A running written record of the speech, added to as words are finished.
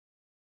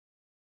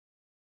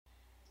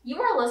You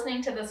are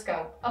listening to The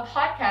Scope, a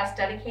podcast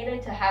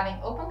dedicated to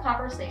having open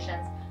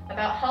conversations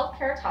about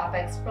healthcare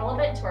topics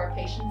relevant to our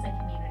patients and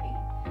community.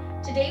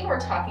 Today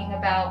we're talking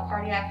about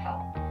cardiac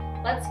health.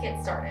 Let's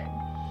get started.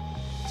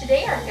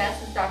 Today our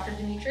guest is Dr.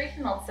 Dmitry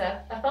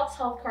Familtsev, a Phelps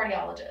Health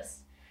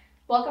cardiologist.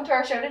 Welcome to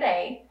our show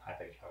today. Hi,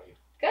 thank you. How are you?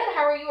 Good,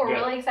 how are you? We're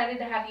Good. really excited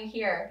to have you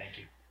here. Thank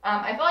you.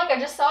 I feel like I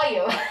just saw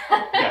you.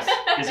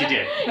 Yes, you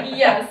did.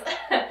 Yes.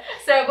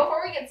 So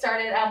before we get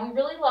started, we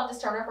really love to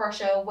start off our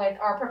show with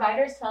our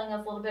providers telling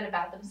us a little bit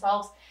about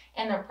themselves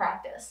and their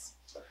practice.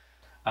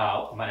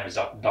 My name is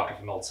Dr.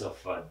 Familtsev,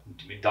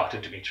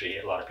 Dr. Dmitry.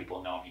 A lot of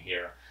people know me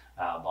here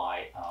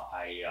by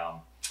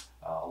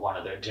one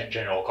of the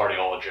general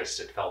cardiologists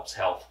at Phelps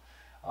Health,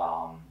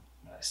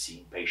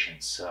 seeing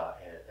patients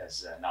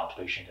as an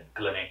outpatient in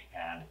clinic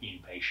and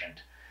inpatient.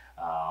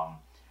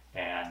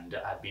 And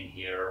I've been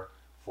here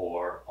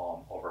for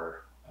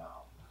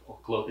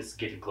it's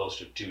getting close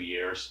to 2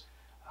 years.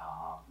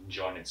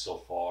 Enjoying it so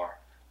far.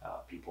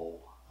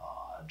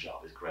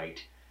 Job is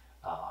great,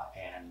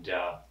 and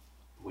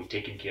we're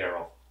taking care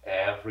of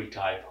every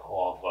type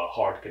of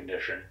heart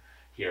condition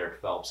here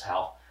at Phelps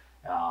Health.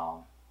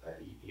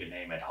 You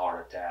name it: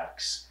 heart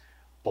attacks,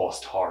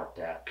 post-heart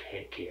attack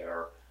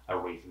care,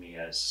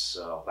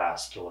 arrhythmias,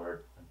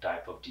 vascular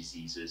type of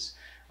diseases,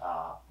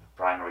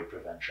 primary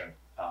prevention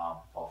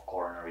of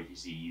coronary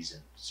disease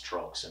and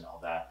strokes and all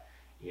that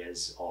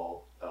is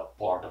all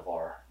part of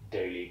our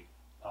daily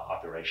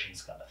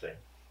operations kind of thing.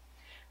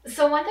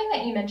 So one thing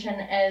that you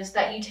mentioned is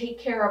that you take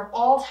care of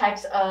all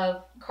types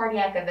of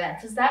cardiac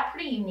events. Is that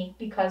pretty unique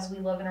because we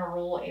live in a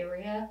rural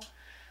area?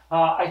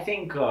 I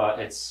think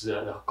it's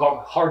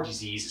heart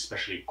disease,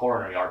 especially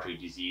coronary artery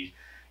disease,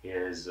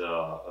 is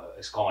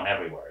common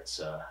everywhere.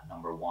 It's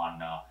number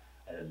one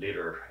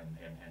leader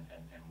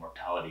in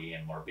mortality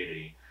and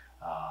morbidity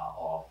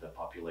of the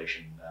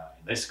population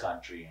in this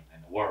country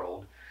and the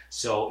world.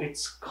 So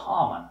it's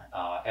common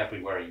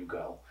everywhere you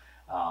go.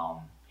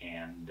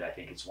 And I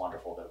think it's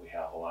wonderful that we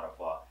have a lot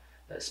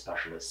of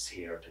specialists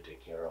here to take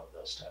care of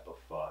those type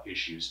of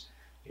issues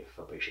if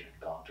a patient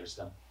encounters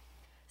them.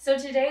 So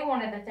today,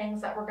 one of the things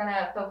that we're going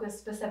to focus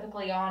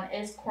specifically on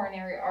is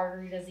coronary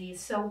artery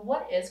disease. So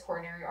what is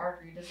coronary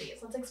artery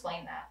disease? Let's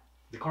explain that.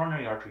 The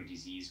coronary artery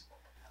disease,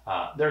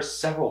 there's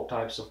several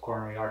types of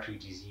coronary artery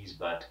disease,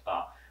 but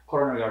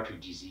coronary artery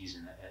disease,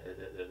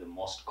 the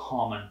most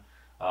commonly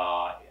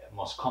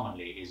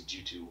is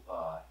due to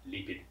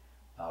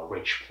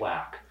lipid-rich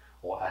plaque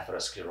or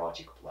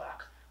atherosclerotic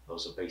plaque.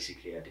 Those are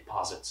basically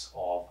deposits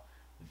of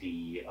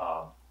the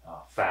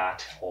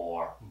fat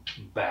or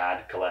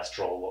bad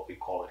cholesterol, what we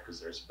call it, because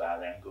there's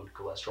bad and good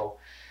cholesterol.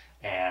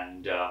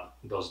 And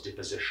those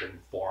deposition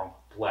form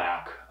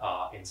plaque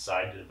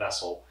inside the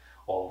vessel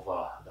of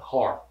the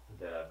heart,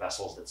 the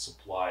vessels that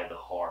supply the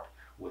heart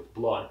with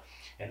blood.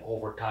 And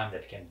over time,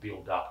 that can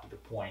build up to the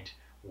point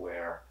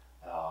where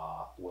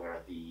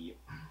the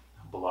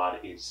blood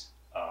is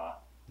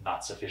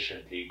not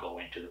sufficiently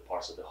going to the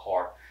parts of the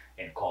heart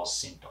and cause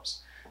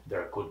symptoms.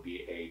 There could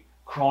be a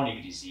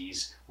chronic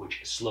disease,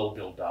 which is slow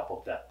buildup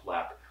of that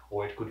plaque,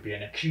 or it could be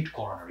an acute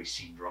coronary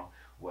syndrome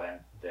when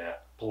the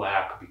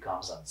plaque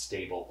becomes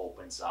unstable,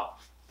 opens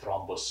up,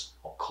 thrombus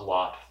or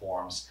clot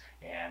forms,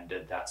 and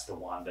that's the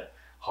one, the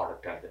heart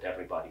attack that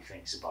everybody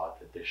thinks about,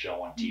 that they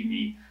show on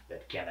TV,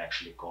 that can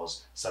actually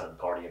cause sudden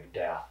cardiac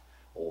death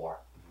or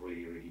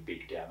really, really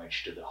big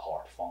damage to the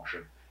heart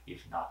function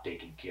if not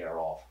taken care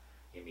of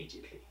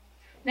immediately.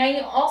 Now,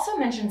 you also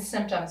mentioned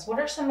symptoms. What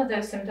are some of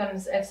those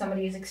symptoms if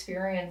somebody is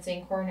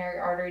experiencing coronary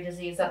artery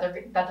disease that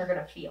they're going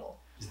to feel?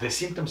 The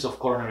symptoms of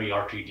coronary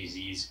artery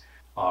disease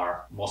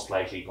are most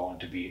likely going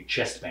to be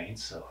chest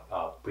pains, so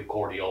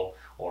precordial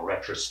or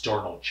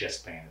retrosternal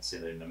chest pain. It's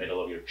in the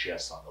middle of your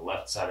chest, on the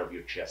left side of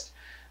your chest.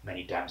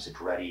 Many times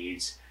it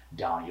radiates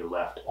down your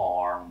left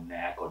arm,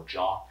 neck, or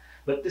jaw.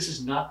 But this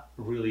is not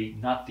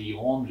the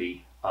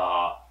only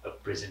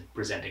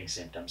presenting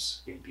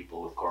symptoms in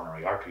people with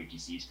coronary artery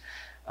disease.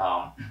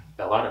 A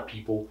lot of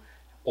people,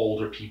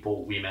 older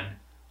people, women,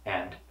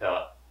 and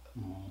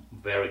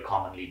very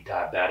commonly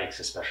diabetics,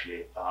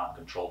 especially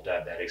uncontrolled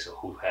diabetics or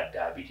who've had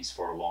diabetes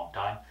for a long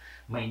time,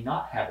 may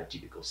not have the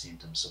typical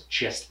symptoms of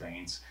chest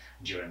pains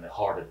during the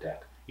heart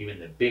attack. Even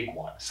the big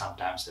one,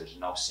 sometimes there's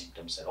no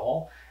symptoms at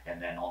all,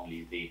 and then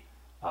only the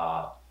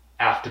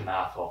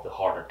aftermath of the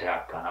heart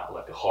attack, kind of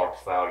like a heart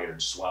failure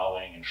and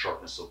swelling and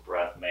shortness of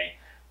breath, may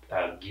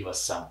give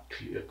us some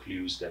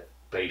clues that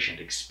patient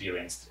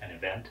experienced an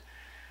event.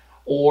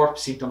 Or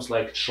symptoms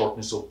like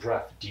shortness of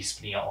breath,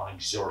 dyspnea on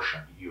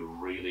exertion. You're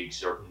really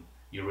exerting,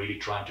 you're really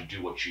trying to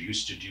do what you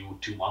used to do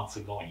 2 months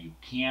ago and you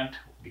can't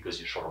because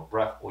you're short of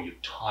breath, or you're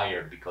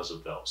tired because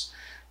of those.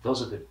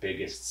 Those are the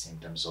biggest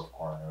symptoms of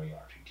coronary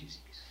artery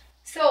disease.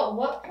 So at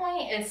what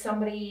point is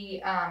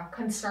somebody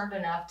concerned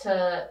enough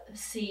to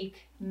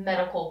seek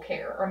medical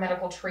care or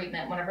medical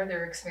treatment whenever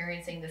they're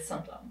experiencing the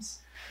symptoms?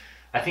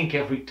 I think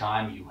every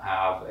time you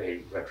have a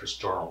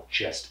retrosternal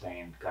chest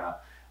pain, kind of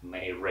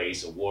may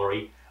raise a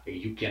worry.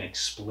 You can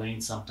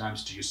explain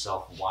sometimes to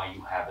yourself why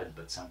you have it,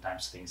 but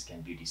sometimes things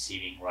can be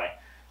deceiving, right?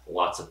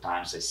 Lots of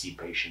times I see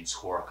patients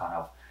who are kind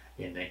of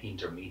in the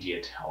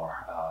intermediate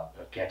or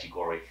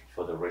category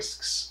for the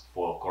risks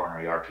for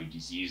coronary artery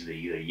disease. They're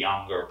either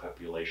younger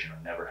population or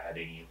never had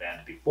any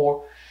event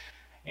before.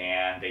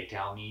 And they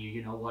tell me,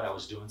 you know what, I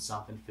was doing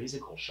something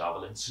physical,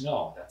 shoveling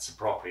snow. That's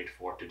appropriate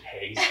for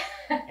today's.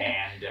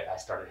 And I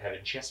started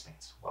having chest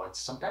pains. Well,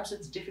 sometimes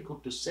it's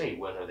difficult to say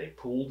whether they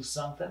pulled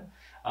something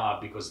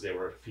because they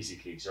were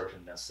physically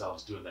exerting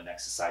themselves doing an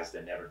exercise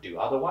they never do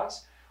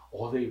otherwise,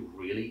 or they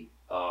really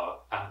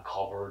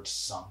uncovered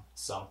some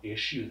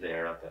issue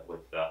there with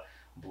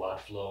blood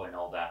flow and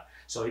all that.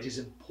 So it is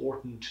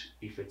important,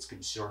 if it's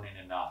concerning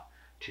enough,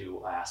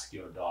 to ask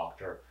your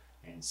doctor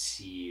and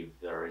see if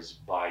there is,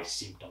 by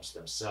symptoms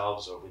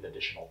themselves or with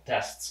additional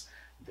tests,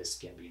 this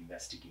can be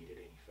investigated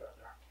any further.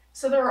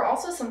 So there are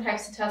also some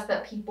types of tests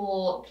that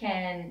people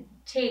can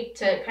take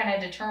to kind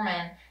of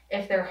determine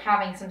if they're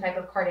having some type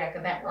of cardiac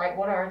event, right?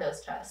 What are those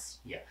tests?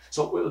 Yeah.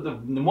 So the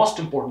most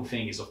important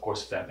thing is, of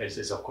course,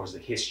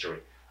 the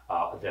history,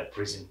 the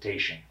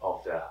presentation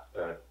of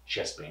the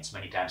chest pains.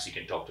 Many times you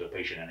can talk to a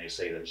patient and they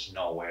say there's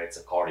no way it's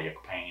a cardiac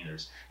pain.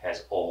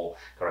 Has all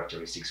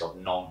characteristics of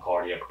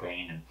non-cardiac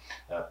pain,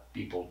 and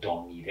people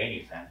don't need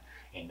anything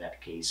in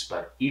that case.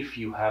 But if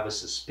you have a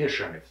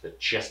suspicion if the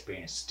chest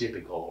pain is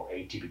typical or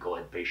atypical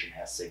and patient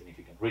has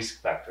significant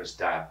risk factors,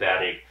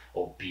 diabetic,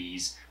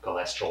 obese,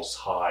 cholesterol's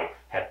high,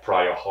 had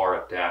prior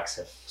heart attacks,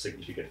 have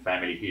significant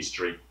family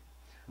history,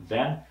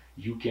 then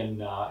you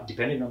can,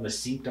 depending on the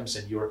symptoms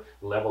and your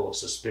level of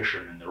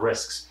suspicion and the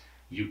risks,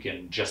 you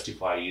can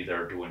justify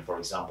either doing, for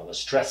example, a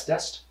stress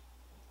test,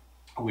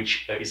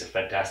 which is a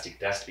fantastic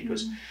test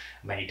because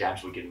many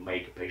times we can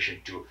make a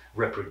patient to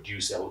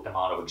reproduce an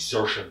amount of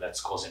exertion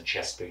that's causing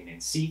chest pain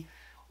and see,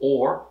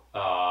 or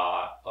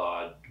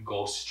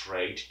go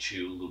straight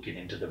to looking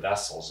into the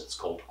vessels. It's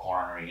called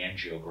coronary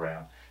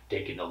angiogram,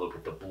 taking a look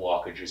at the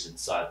blockages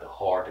inside the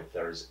heart, if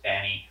there's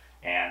any,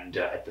 and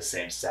at the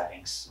same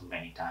settings,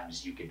 many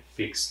times you can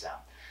fix them.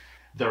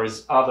 There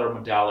is other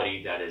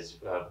modality that is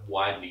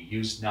widely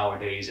used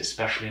nowadays,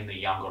 especially in the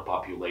younger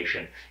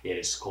population. It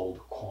is called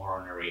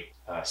coronary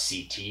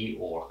CT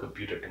or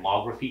computer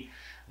tomography.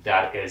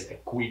 That is a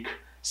quick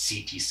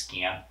CT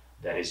scan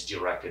that is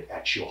directed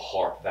at your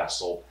heart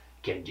vessel,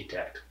 can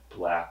detect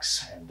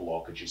plaques and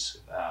blockages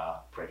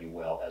pretty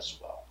well as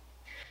well.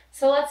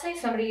 So let's say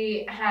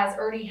somebody has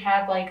already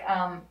had like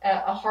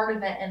a heart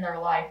event in their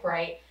life,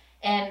 right?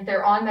 And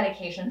they're on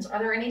medications. Are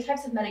there any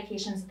types of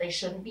medications that they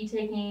shouldn't be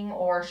taking,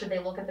 or should they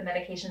look at the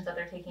medications that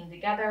they're taking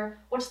together?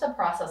 What's the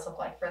process look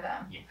like for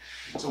them? Yeah.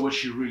 So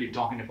what you're really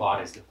talking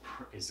about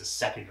is the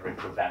secondary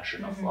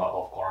prevention of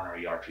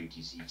coronary artery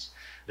disease.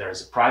 There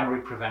is a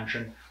primary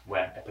prevention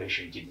when a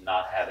patient did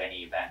not have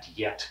any event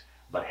yet,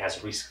 but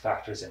has risk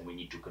factors, and we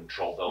need to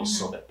control those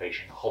so that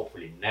patient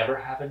hopefully never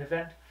have an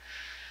event.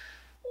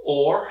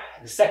 Or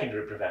the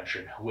secondary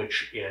prevention,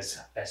 which is,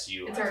 as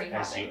you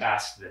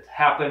asked, that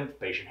happened,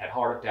 patient had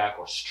heart attack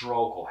or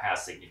stroke or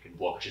has significant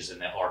blockages in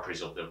the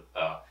arteries of the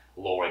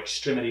lower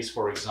extremities,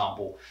 for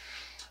example.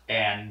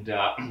 And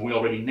we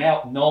already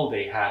now know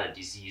they had a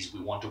disease. We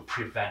want to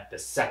prevent the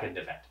second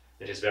event.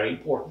 That is very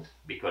important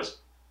because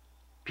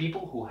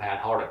people who had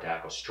heart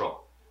attack or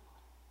stroke,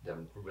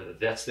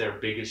 that's their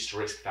biggest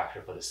risk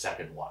factor for the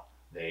second one.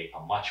 They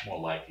are much more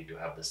likely to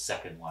have the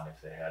second one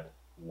if they had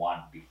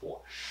one before.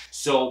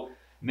 So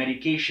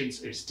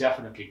medications is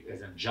definitely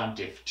an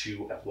adjunctive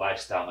to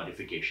lifestyle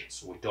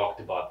modifications. We talked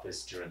about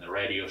this during the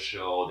radio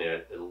show. There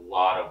are a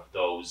lot of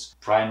those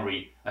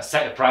primary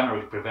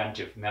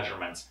preventive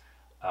measurements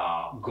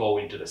go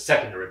into the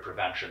secondary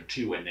prevention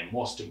too, and the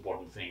most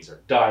important things are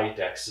diet,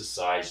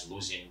 exercise,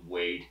 losing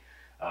weight,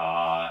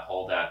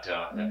 all that.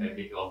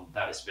 All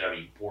that is very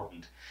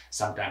important.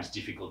 Sometimes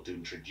difficult to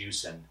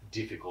introduce and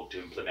difficult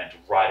to implement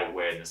right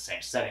away in the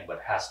same setting,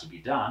 but has to be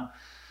done.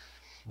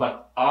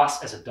 But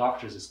us as a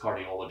doctors, as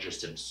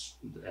cardiologists,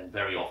 and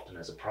very often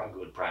as a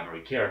good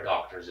primary care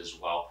doctors as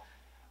well,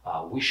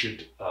 we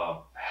should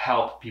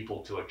help people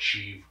to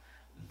achieve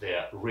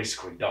the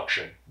risk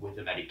reduction with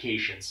the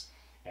medications.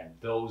 And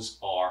those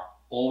are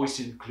always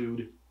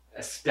include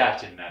a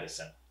statin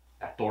medicine,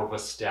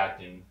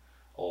 atorvastatin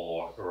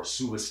or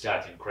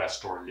rosuvastatin,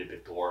 Crestor,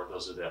 Lipitor.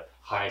 Those are the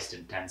highest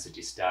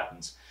intensity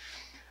statins.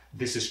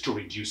 This is to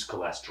reduce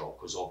cholesterol,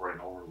 because over and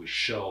over we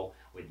show,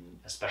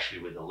 especially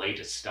with the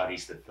latest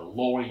studies, that the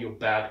lower your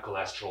bad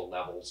cholesterol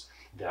levels,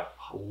 the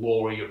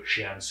lower your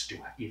chance to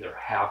either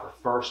have a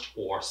first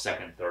or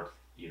second, third,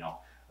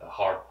 a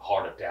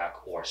heart attack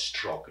or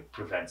stroke. It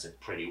prevents it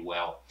pretty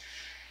well.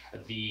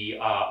 The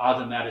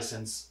other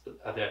medicines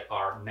that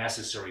are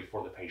necessary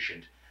for the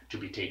patient to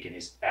be taken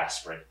is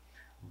aspirin.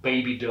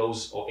 Baby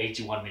dose or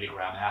 81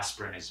 milligram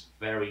aspirin is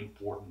very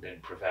important in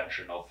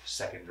prevention of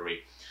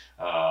secondary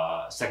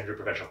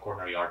prevention of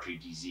coronary artery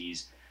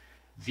disease.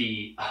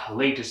 The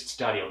latest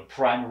study on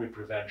primary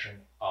prevention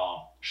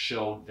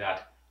showed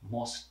that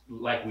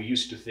we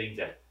used to think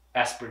that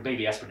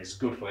baby aspirin is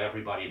good for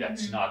everybody.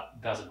 That's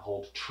doesn't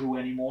hold true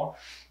anymore.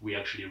 We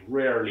actually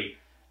rarely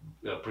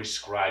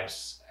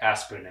prescribes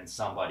aspirin in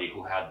somebody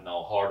who had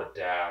no heart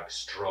attack,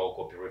 stroke,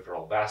 or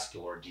peripheral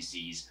vascular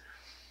disease,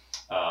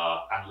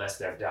 unless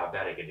they're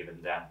diabetic, and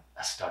even then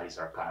studies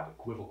are kind of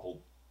equivocal.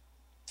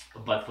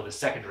 But for the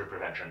secondary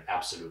prevention,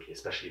 absolutely,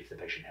 especially if the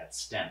patient had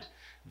stent,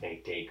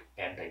 they take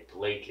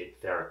antiplatelet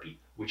therapy,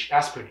 which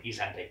aspirin is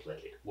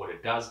antiplatelet. What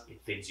it does,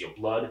 it thins your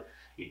blood,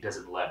 it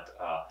doesn't let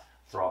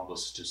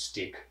thrombus to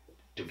stick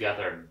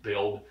together and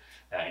build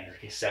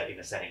in a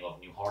setting of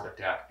new heart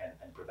attack,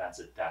 and prevents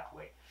it that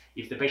way.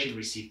 If the patient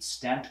received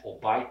stent or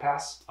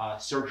bypass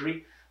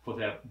surgery for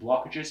their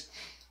blockages,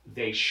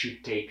 they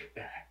should take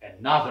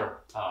another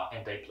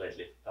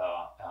antiplatelet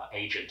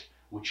agent,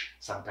 which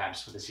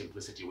sometimes, for the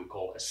simplicity, we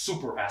call a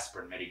super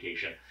aspirin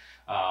medication.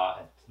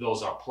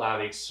 Those are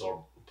Plavix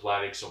or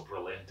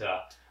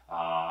Brilinta.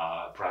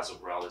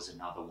 Prasugrel is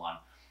another one.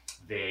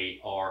 They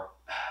are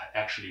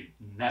actually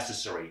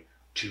necessary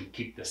to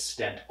keep the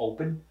stent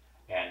open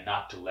and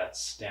not to let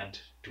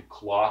stent to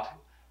clot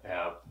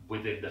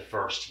within the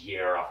first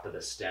year after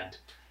the stent.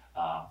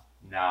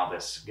 Now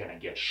that's gonna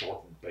get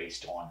shortened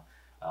based on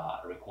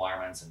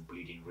requirements and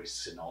bleeding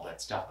risks and all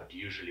that stuff, but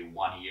usually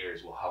 1 year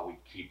is how we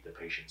keep the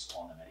patients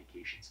on the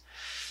medications.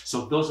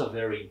 So those are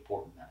very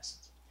important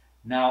medicines.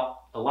 Now,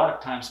 a lot of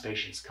times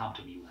patients come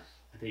to me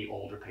with the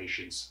older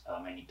patients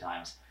many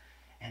times,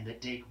 and they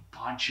take a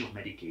bunch of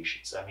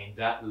medications. I mean,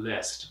 that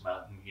list,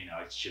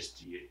 it's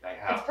just, I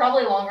have... It's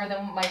probably longer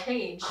than my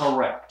page.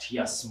 Correct.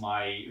 Yes,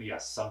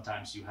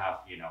 sometimes you have,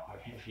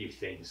 if you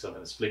think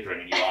something's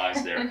flickering in your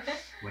eyes there,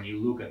 when you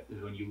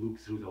look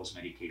through those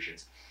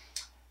medications.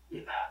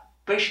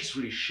 Patients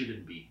really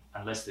shouldn't be,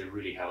 unless they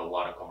really have a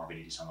lot of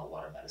comorbidities on a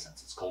lot of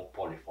medicines. It's called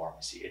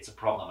polypharmacy. It's a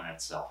problem in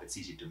itself. It's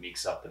easy to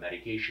mix up the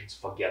medications,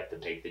 forget to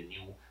take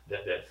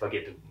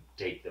forget to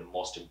take the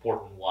most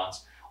important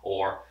ones,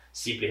 or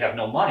simply have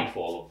no money for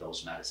all of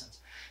those medicines.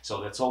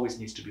 So that's always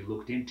needs to be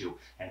looked into.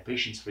 And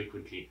patients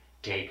frequently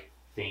take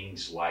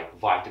things like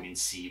vitamin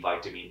C,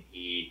 vitamin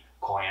E,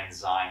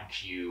 coenzyme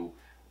Q.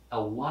 A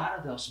lot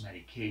of those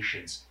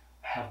medications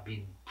have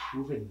been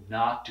proven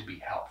not to be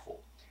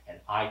helpful. And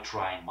I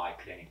try in my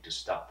clinic to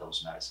stop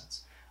those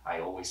medicines.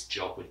 I always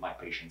joke with my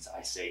patients.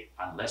 I say,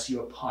 unless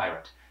you're a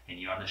pirate and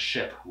you're on a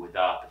ship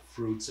without the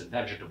fruits and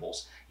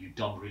vegetables, you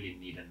don't really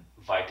need a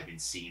vitamin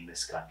C in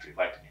this country.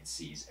 Vitamin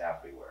C is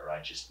everywhere,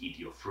 right? Just eat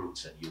your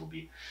fruits and you'll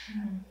be,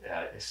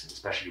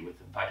 especially with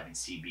vitamin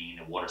C being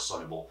a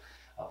water-soluble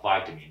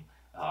vitamin,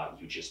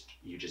 you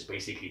just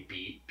basically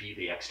pee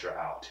the extra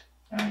out.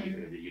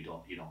 You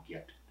don't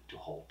get to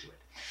hold to it.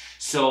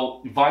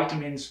 So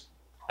vitamins,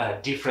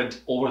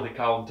 different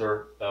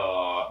over-the-counter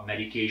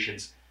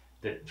medications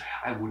that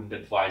I wouldn't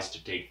advise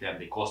to take them.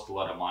 They cost a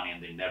lot of money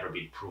and they've never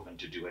been proven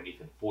to do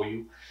anything for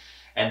you.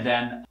 And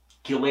then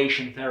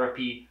chelation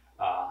therapy,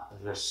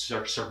 there's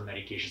certain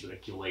medications that are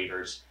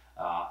chelators.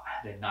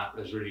 They're not,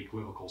 there's really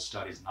equivocal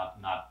studies,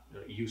 not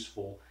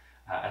useful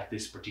at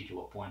this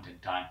particular point in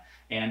time.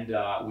 And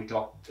we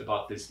talked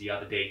about this the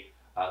other day.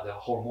 The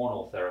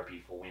hormonal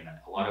therapy for women.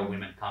 A lot of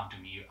women come to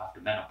me after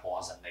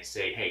menopause and they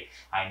say, hey,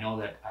 I know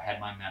that I had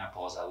my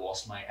menopause, I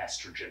lost my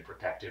estrogen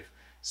protective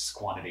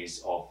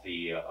quantities of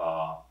the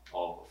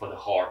for the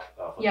heart,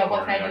 for the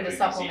what can I do to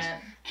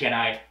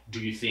supplement? Do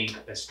you think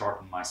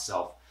starting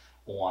myself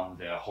on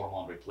the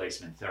hormone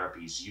replacement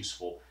therapy is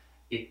useful?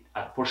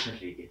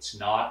 Unfortunately, it's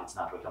not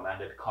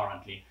recommended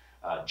currently.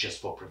 Just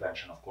for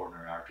prevention of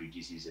coronary artery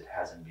disease, it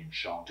hasn't been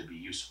shown to be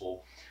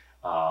useful.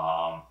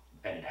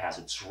 And it has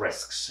its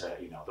risks.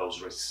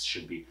 Those risks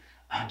should be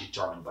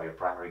determined by your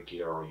primary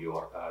care or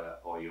your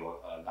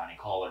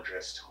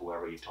gynecologist,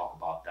 whoever you talk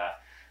about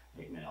that.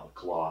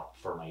 Clot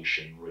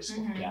formation, risk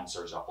of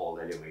cancers are all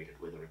elevated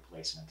with the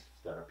replacement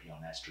therapy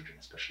on estrogen,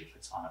 especially if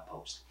it's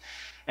unopposed.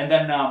 And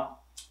then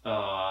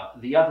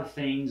the other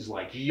things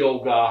like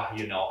yoga,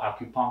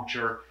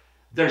 acupuncture,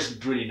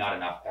 there's really not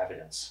enough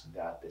evidence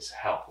that is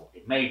helpful.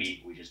 It may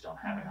be, we just don't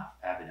have enough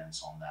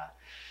evidence on that.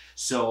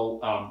 So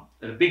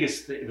the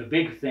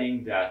big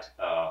thing that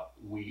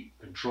we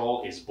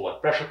control is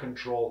blood pressure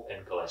control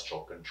and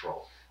cholesterol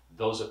control.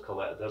 Those are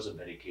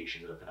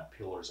medications that are kind of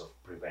pillars of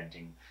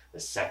preventing the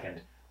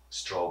second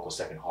stroke or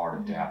second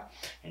heart attack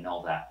and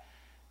all that.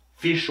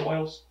 Fish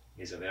oils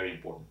is a very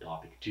important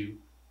topic too.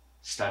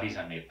 Studies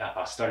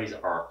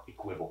are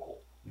equivocal.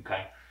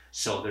 Okay,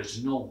 so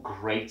there's no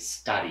great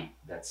study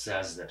that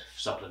says that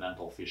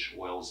supplemental fish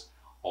oils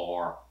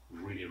are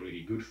really,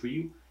 really good for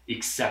you,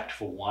 except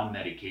for one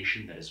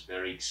medication that is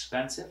very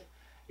expensive.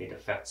 It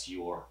affects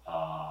your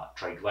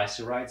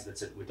triglycerides.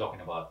 That's it. We're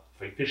talking about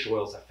fish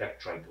oils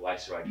affect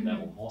triglyceride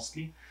level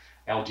mostly.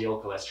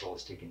 LDL cholesterol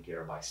is taken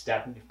care of by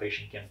statin if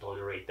patient can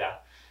tolerate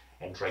that.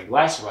 And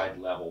triglyceride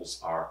levels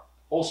are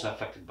also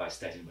affected by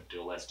statin, but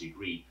to a less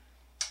degree.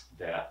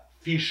 The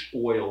fish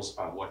oils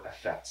are what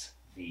affects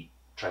the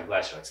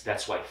triglycerides.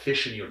 That's why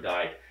fish in your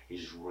diet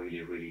is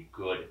really, really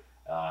good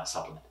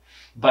supplement.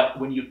 But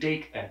when you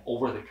take an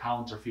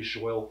over-the-counter fish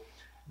oil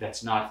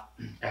that's not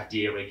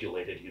FDA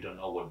regulated, you don't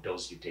know what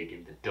dose you take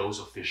in. The dose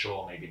of fish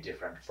oil may be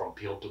different from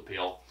pill to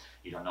pill.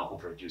 You don't know who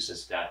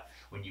produces that.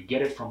 When you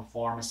get it from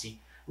pharmacy,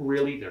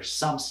 really. There's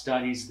some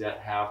studies that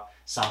have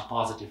some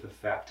positive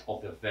effect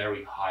of the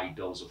very high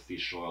dose of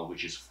fish oil,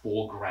 which is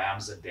 4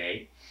 grams a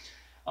day.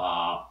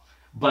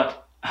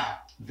 But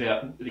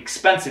the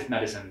expensive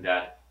medicine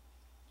that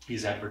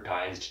is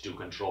advertised to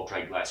control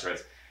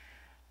triglycerides,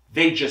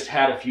 they just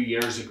had a few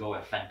years ago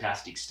a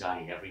fantastic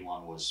study.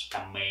 Everyone was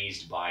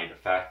amazed by the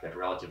fact that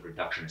relative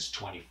reduction is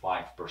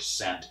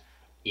 25%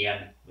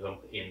 in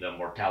the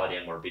mortality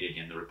and morbidity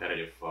and the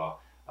repetitive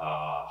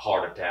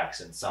heart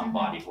attacks in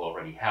somebody who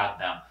already had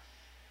them.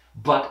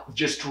 But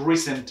just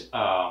recent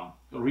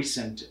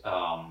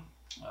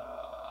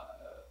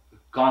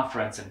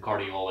conference in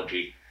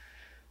cardiology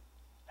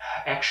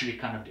actually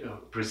kind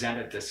of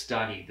presented the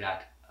study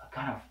that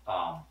kind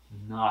of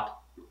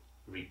not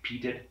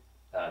repeated,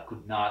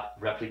 could not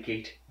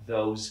replicate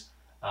those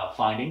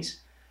findings.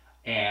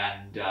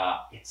 And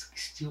it's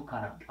still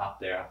kind of up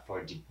there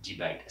for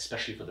debate,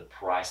 especially for the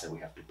price that we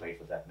have to pay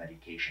for that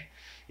medication.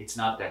 It's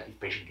not that if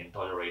patient can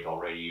tolerate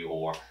already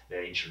or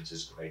the insurance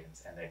is great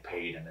and they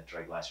paid and the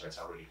triglycerides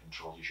are already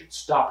controlled, you should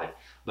stop it.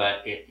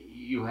 But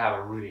you have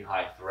a really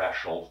high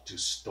threshold to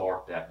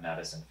start that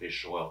medicine,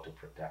 fish oil, to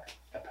protect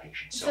a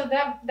patient. So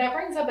that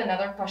brings up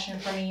another question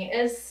for me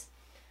is,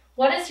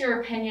 what is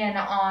your opinion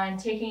on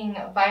taking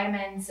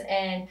vitamins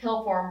in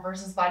pill form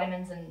versus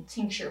vitamins in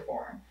tincture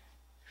form?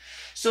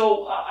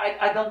 So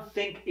I don't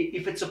think,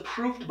 if it's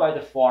approved by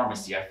the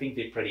pharmacy, I think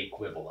they're pretty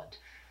equivalent.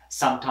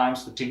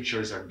 Sometimes the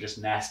tinctures are just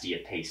nasty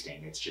at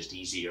tasting. It's just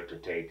easier to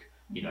take,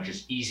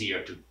 just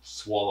easier to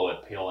swallow a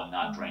pill and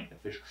not drink the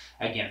fish.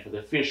 Again, for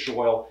the fish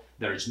oil,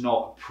 there is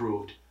no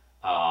approved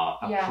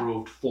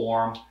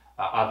form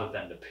other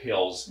than the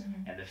pills.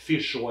 And the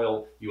fish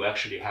oil, you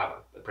actually have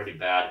a pretty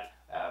bad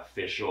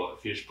fish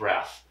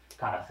breath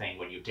kind of thing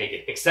when you take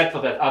it, except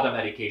for that other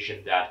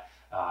medication that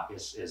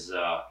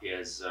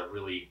is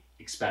really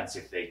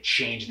expensive. They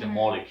change the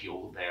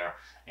molecule there,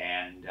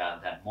 and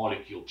that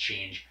molecule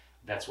change,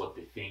 that's what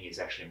the thing is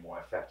actually more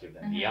effective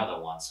than the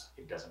other ones.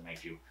 It doesn't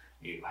make you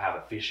have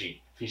a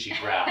fishy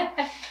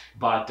breath.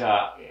 But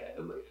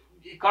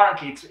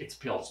currently it's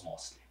pills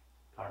mostly.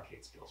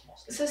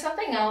 So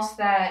something else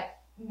that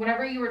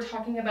whenever you were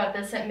talking about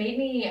this, it made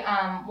me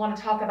want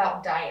to talk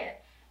about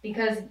diet,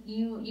 because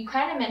you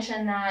kind of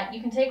mentioned that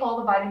you can take all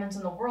the vitamins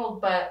in the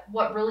world, but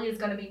what really is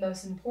going to be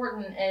most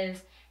important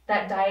is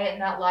that diet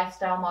and that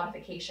lifestyle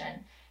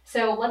modification.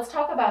 So let's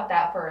talk about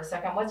that for a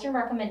second. What's your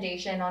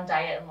recommendation on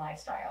diet and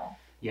lifestyle?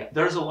 Yeah,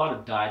 there's a lot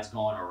of diets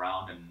going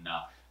around, and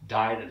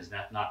diet is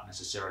not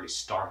necessarily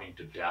starving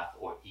to death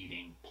or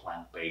eating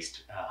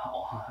plant-based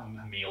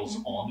meals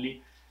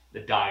only.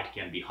 The diet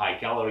can be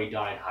high-calorie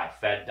diet,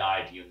 high-fat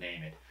diet, you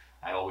name it.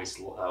 I always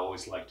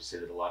like to say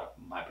that a lot of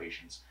my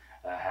patients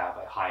have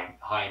a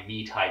high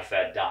meat,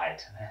 high-fat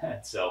diet.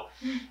 So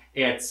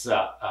it's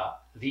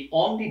the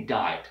only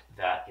diet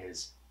that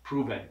is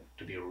proven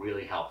to be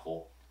really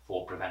helpful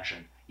for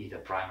prevention, either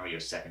primary or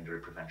secondary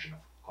prevention of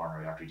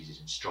coronary artery disease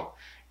and stroke,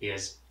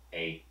 is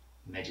a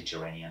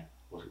Mediterranean,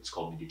 what it's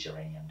called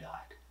Mediterranean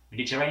diet.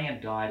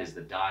 Mediterranean diet is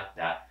the diet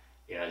that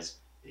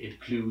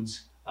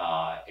includes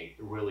a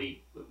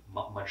really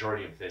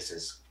majority of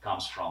this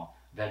comes from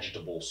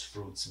vegetables,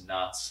 fruits,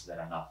 nuts that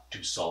are not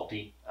too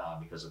salty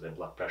because of their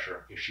blood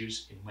pressure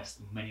issues in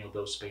many of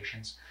those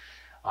patients.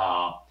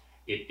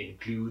 It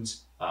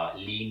includes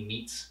lean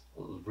meats,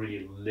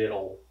 really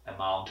little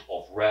amount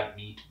of red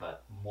meat,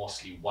 but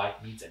mostly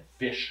white meats, and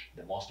fish,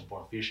 the most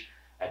important fish.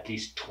 At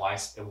least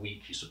twice a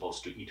week you're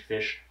supposed to eat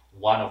fish,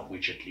 one of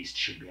which at least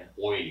should be an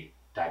oily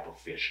type of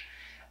fish.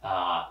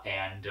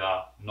 And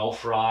no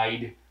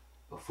fried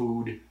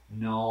food,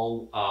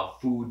 no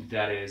food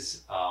that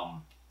is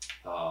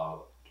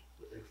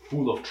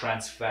full of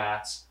trans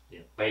fats,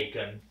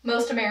 bacon.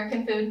 Most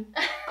American food.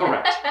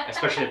 Correct,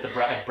 especially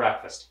at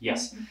breakfast.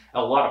 Yes,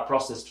 a lot of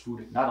processed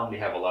food not only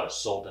have a lot of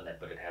salt in it,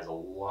 but it has a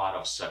lot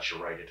of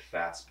saturated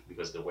fats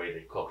because the way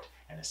they cooked.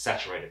 And the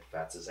saturated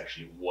fats is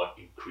actually what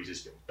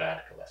increases your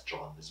bad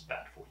cholesterol and is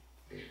bad for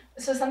you.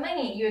 So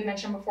something you had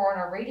mentioned before on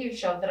our radio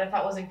show that I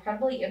thought was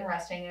incredibly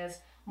interesting is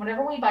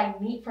whenever we buy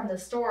meat from the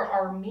store,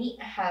 our meat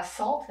has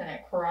salt in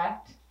it,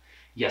 correct?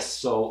 Yes,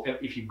 so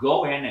if you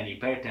go in and you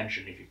pay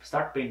attention, if you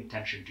start paying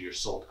attention to your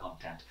salt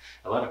content,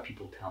 a lot of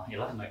people tell me, a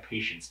lot of my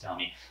patients tell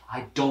me,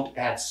 I don't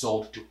add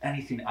salt to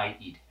anything I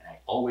eat. And I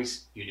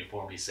always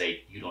uniformly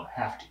say, you don't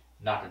have to,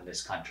 not in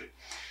this country.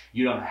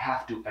 You don't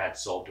have to add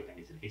salt to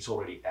anything. It's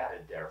already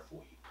added there for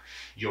you.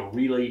 Your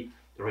really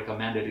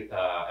recommended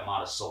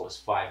amount of salt is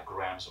 5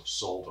 grams of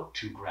salt or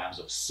 2 grams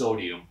of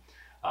sodium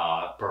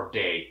per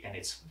day. And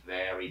it's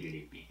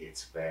believe me,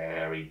 it's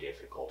very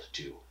difficult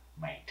to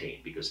maintain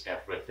because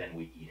everything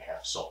we eat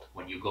has salt.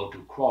 When you go to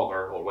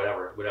Kroger or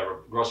whatever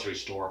grocery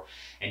store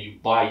and you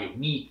buy your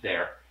meat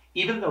there,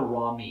 even the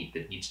raw meat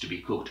that needs to be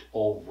cooked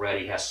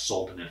already has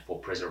salt in it for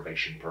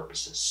preservation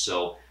purposes.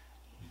 So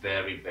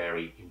very,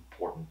 very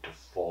important to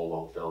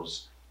follow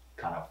those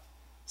kind of,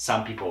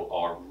 some people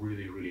are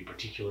really, really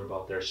particular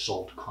about their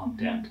salt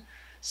content.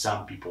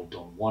 Some people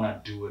don't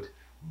want to do it,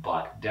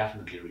 but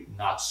definitely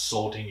not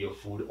salting your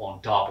food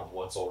on top of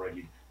what's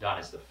already done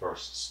is the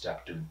first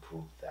step to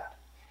improve that.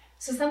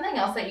 So something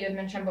else that you had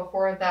mentioned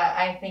before that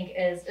I think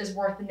is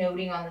worth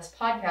noting on this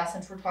podcast,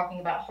 since we're talking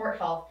about heart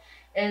health,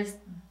 is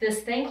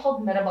this thing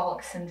called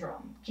metabolic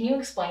syndrome. Can you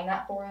explain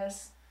that for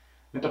us?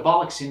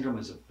 Metabolic syndrome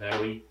is a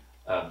very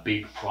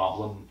big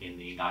problem in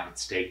the United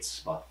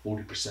States. About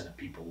 40% of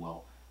people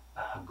will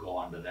go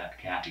under that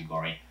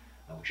category,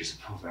 which is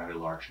a very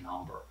large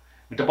number.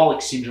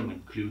 Metabolic syndrome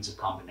includes a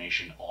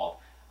combination of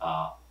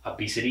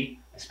obesity,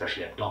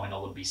 especially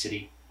abdominal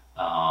obesity,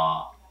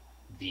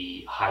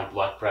 the high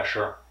blood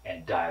pressure,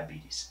 and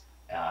diabetes.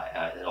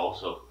 It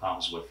also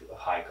comes with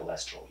high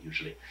cholesterol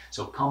usually.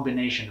 So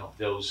combination of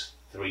those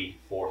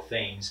 3-4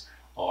 things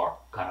are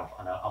kind of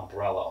an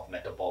umbrella of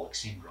metabolic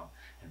syndrome.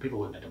 And people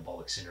with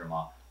metabolic syndrome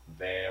are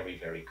very,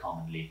 very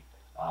commonly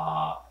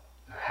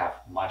have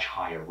much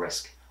higher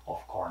risk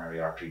of coronary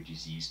artery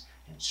disease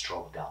and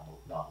stroke down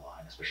the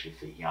line, especially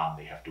if they're young.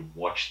 They have to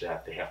watch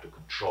that. They have to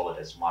control it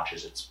as much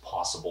as it's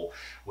possible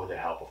with the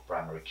help of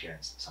primary care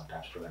and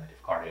sometimes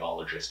preventive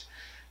cardiologist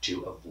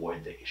to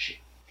avoid the issue.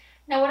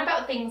 Now, what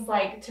about things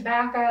like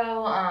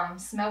tobacco,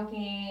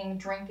 smoking,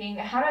 drinking?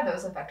 How do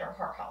those affect our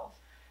heart health?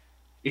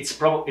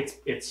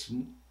 It's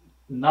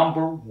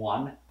number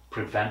one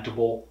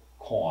preventable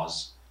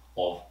cause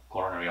of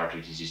coronary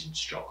artery disease and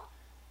stroke.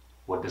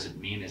 What does it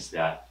mean is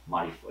that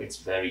it's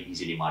very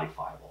easily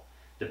modifiable.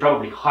 The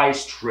probably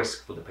highest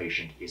risk for the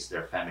patient is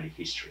their family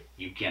history.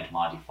 You can't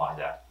modify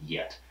that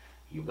yet.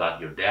 You got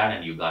your dad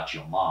and you got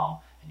your mom,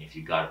 and if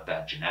you got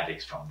bad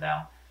genetics from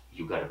them,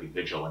 you got to be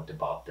vigilant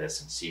about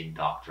this and seeing a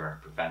doctor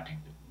and preventing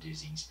the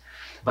disease.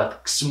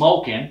 But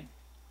smoking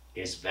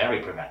is very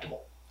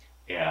preventable,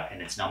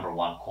 and it's number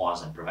one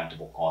cause and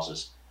preventable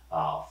causes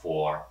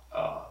for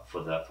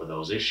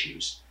those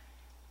issues.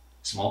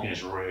 Smoking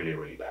is really,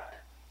 really bad.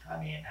 I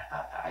mean,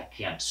 I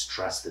can't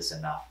stress this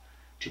enough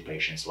to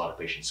patients. A lot of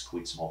patients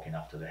quit smoking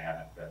after they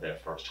have their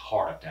first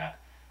heart attack.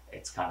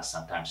 It's kind of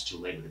sometimes too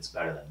late, but it's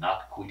better than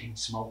not quitting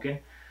smoking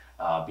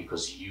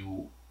because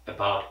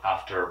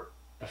after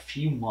a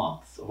few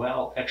months,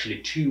 well,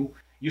 actually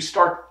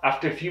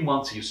after a few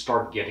months, you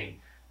start getting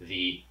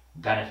the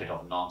benefit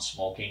of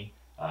non-smoking,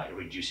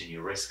 reducing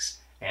your risks.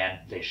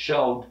 And they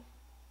showed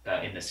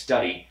in the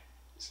study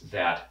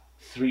that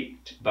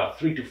about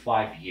 3 to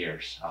 5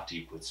 years after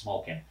you quit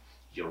smoking,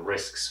 your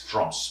risks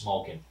from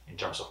smoking in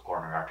terms of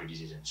coronary artery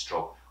disease and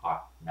stroke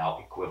are now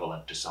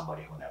equivalent to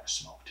somebody who never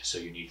smoked. So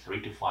you need 3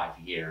 to 5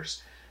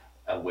 years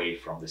away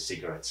from the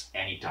cigarettes,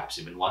 any types,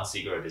 even one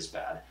cigarette is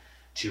bad,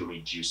 to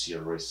reduce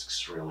your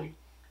risks really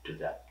to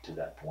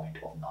that point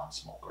of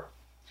non-smoker.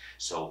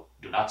 So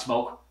do not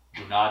smoke,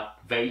 do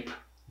not vape,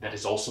 that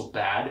is also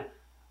bad.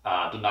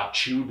 Do not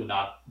chew, do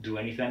not do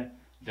anything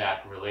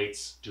that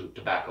relates to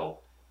tobacco.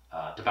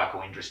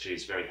 Tobacco industry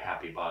is very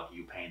happy about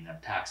you paying them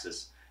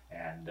taxes,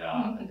 and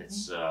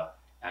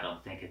I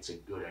don't think it's a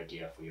good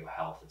idea for your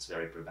health. It's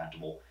very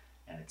preventable,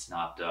 and it's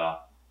out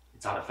of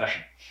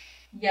fashion.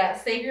 Yeah,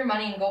 save your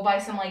money and go buy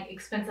some like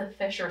expensive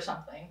fish or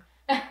something.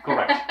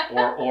 Correct.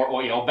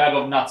 Or a bag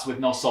of nuts with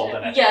no salt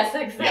in it. Yes,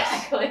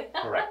 exactly.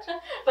 Yes, correct.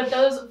 But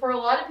those, for a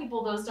lot of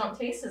people, those don't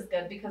taste as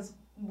good because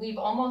we've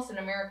almost in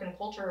American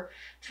culture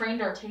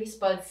trained our taste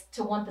buds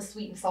to want the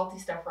sweet and salty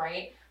stuff,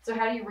 right? So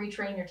how do you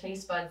retrain your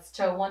taste buds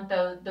to want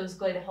those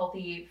good,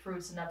 healthy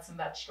fruits and nuts and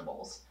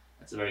vegetables?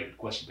 That's a very good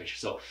question, Patricia.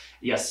 So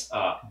yes,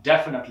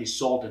 definitely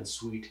salt and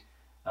sweet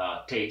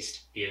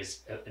taste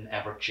is an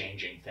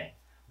ever-changing thing.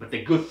 But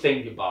the good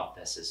thing about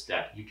this is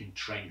that you can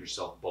train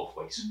yourself both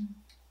ways,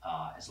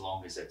 as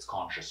long as it's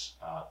conscious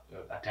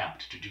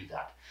attempt to do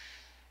that.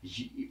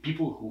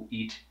 People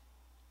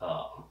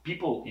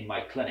in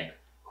my clinic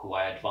who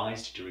I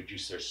advised to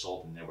reduce their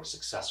salt and they were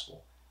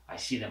successful, I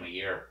see them a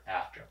year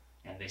after,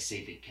 and they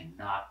say they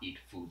cannot eat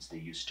foods they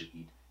used to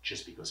eat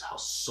just because how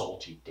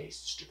salty it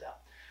tastes to them.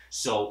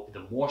 So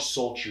the more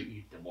salt you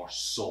eat, the more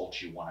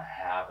salt you want to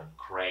have and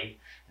crave,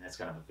 and it's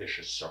kind of a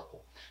vicious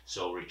circle.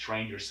 So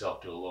retrain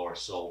yourself to a lower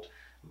salt,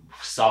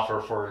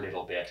 suffer for a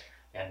little bit,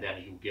 and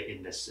then you get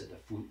in this, the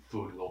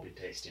food will be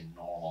tasting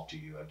normal to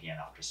you again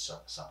after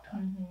some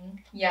time. Mm-hmm.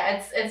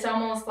 Yeah, it's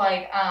almost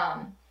like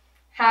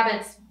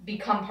habits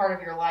become part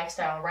of your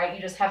lifestyle, right?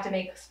 You just have to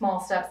make small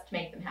steps to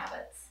make them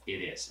habits.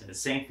 It is, and the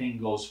same thing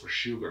goes for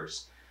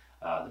sugars.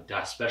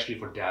 Especially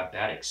for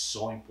diabetics,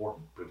 so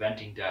important.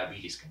 Preventing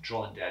diabetes,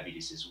 controlling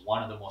diabetes is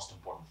one of the most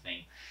important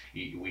things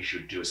we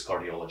should do as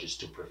cardiologists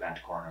to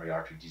prevent coronary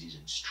artery disease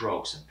and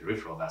strokes and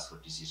peripheral vascular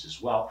disease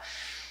as well.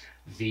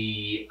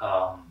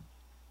 When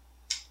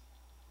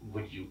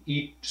you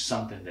eat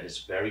something that is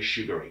very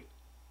sugary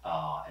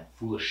and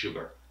full of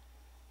sugar,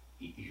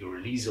 you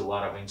release a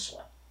lot of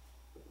insulin.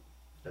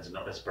 That's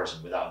a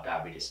person without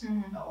diabetes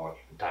or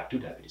even type 2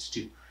 diabetes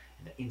too.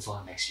 And the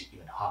insulin makes you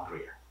even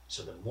hungrier.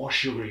 So the more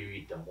sugar you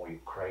eat, the more you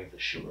crave the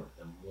sugar,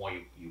 the more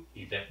you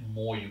eat, the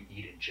more you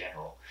eat in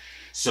general.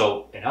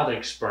 So another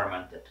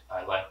experiment that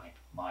I like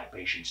my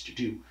patients to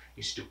do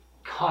is to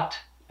cut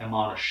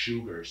amount of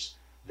sugars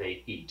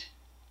they eat.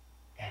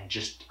 And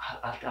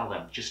I'll tell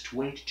them, just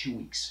wait 2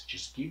 weeks.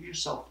 Just give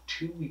yourself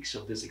 2 weeks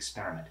of this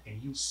experiment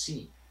and you'll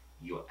see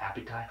your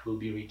appetite will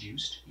be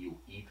reduced, you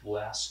eat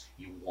less,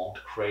 you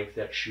won't crave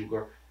that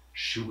sugar.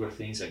 Sugar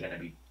things are going to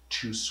be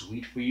too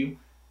sweet for you.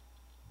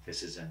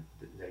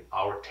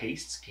 Our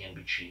tastes can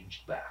be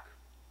changed back.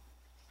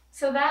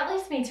 So that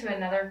leads me to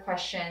another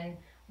question.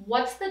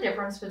 What's the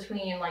difference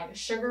between like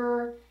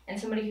sugar and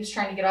somebody who's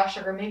trying to get off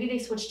sugar? Maybe they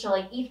switch to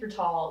like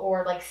erythritol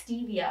or like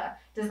stevia.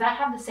 Does that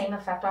have the same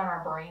effect on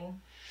our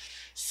brain?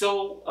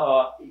 So,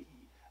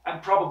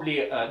 and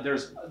probably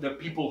there's the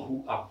people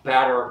who are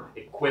better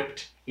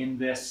equipped in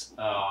this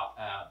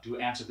to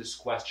answer this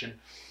question.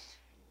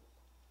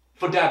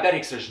 For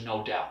diabetics, there's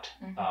no doubt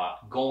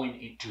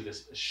going into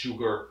this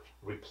sugar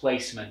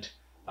replacement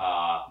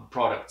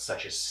products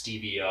such as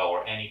stevia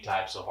or any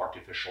types of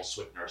artificial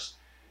sweeteners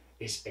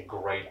is a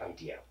great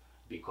idea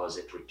because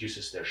it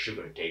reduces their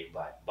sugar intake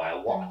by a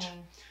lot.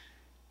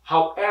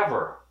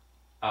 However,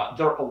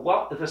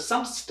 there's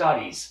some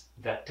studies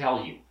that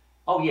tell you,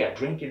 oh yeah,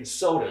 drinking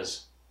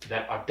sodas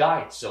that are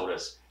diet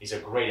sodas is a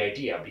great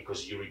idea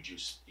because you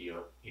reduce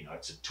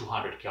it's a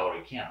 200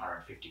 calorie can,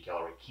 150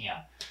 calorie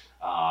can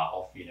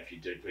if you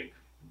drink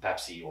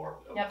Pepsi or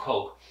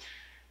Coke.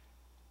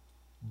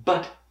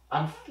 But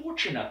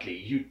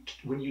unfortunately,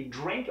 when you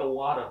drink a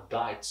lot of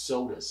diet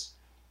sodas,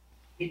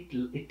 it's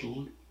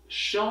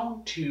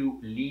shown to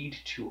lead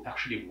to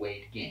actually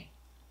weight gain,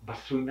 but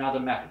through another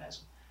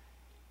mechanism.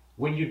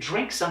 When you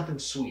drink something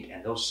sweet,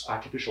 and those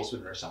artificial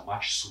sweeteners are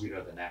much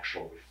sweeter than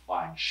actual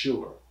refined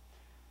sugar,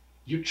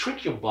 you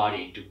trick your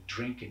body into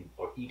drinking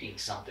or eating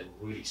something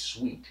really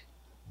sweet,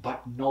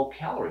 but no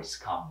calories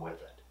come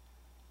with it.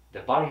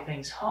 The body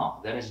thinks,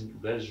 that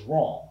is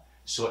wrong.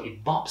 So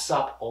it bumps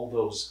up all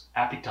those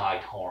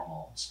appetite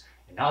hormones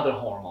and other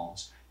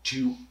hormones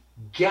to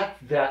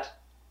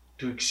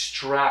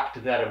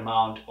extract that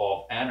amount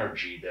of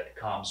energy that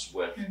comes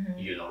with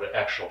the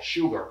actual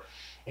sugar,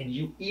 and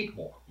you eat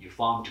more. You're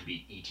found to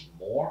be eating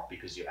more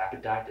because your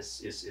appetite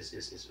is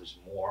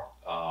more,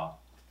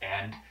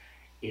 and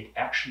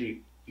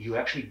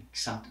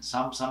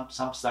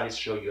some studies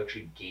show you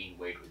actually gain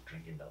weight with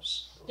drinking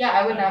those. Yeah,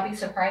 I would not be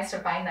surprised to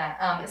find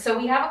that. So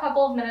we have a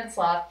couple of minutes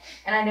left,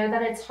 and I know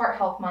that it's Heart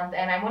Health Month,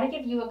 and I want to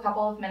give you a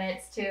couple of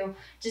minutes to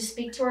just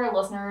speak to our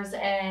listeners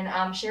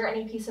and share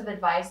any piece of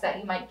advice that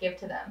you might give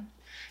to them.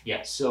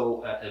 Yeah,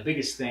 so the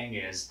biggest thing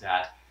is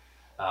that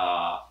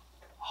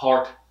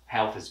heart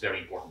health is very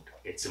important.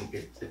 It's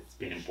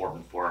been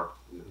important for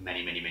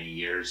many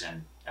years,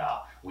 and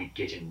we're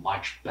getting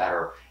much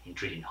better in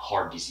treating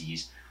heart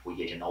disease. We're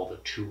getting all the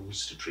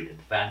tools to treat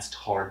advanced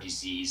heart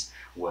disease,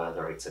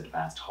 whether it's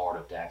advanced heart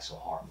attacks or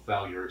heart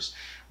failures.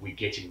 We're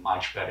getting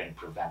much better in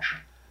prevention.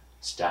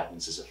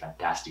 Statins is a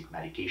fantastic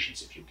medication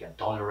if you can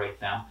tolerate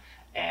them,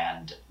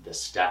 and the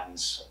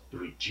statins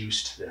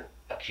reduced the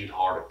acute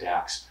heart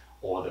attacks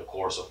over the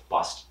course of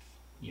past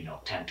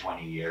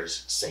 10-20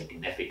 years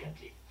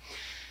significantly.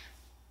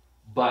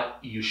 But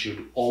you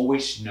should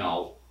always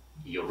know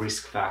your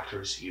risk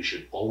factors. You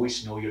should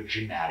always know your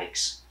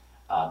genetics.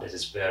 This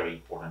is very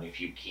important if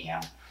you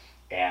can,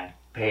 and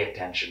pay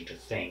attention to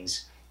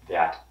things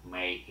that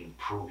may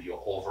improve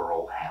your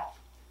overall health.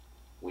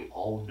 We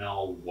all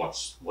know what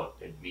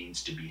it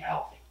means to be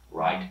healthy,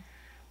 right?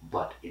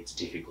 But it's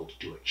difficult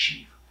to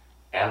achieve.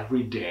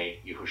 Every day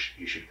you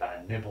should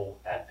kind of nibble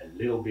at a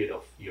little bit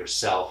of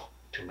yourself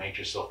to make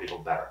yourself a little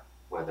better,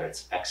 whether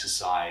it's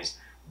exercise,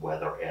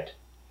 whether it's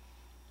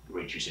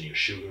reducing your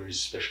sugars,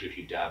 especially if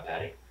you're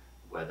diabetic,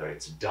 whether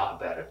it's a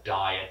better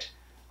diet,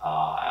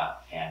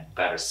 and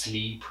better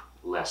sleep,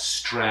 less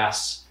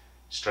stress.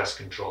 Stress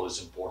control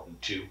is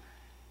important too.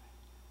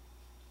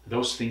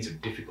 Those things are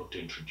difficult to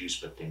introduce,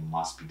 but they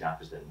must be done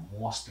because they're the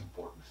most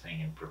important thing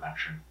in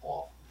prevention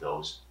of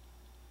those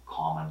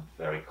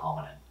very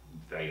common and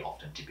very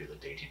often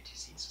debilitating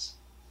diseases.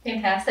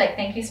 Fantastic.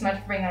 Thank you so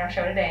much for being on our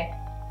show today.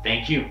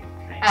 Thank you.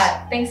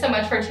 Thanks so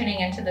much for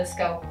tuning into The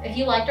Scope. If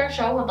you liked our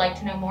show and would like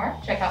to know more,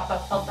 check out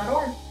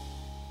buckshealth.org.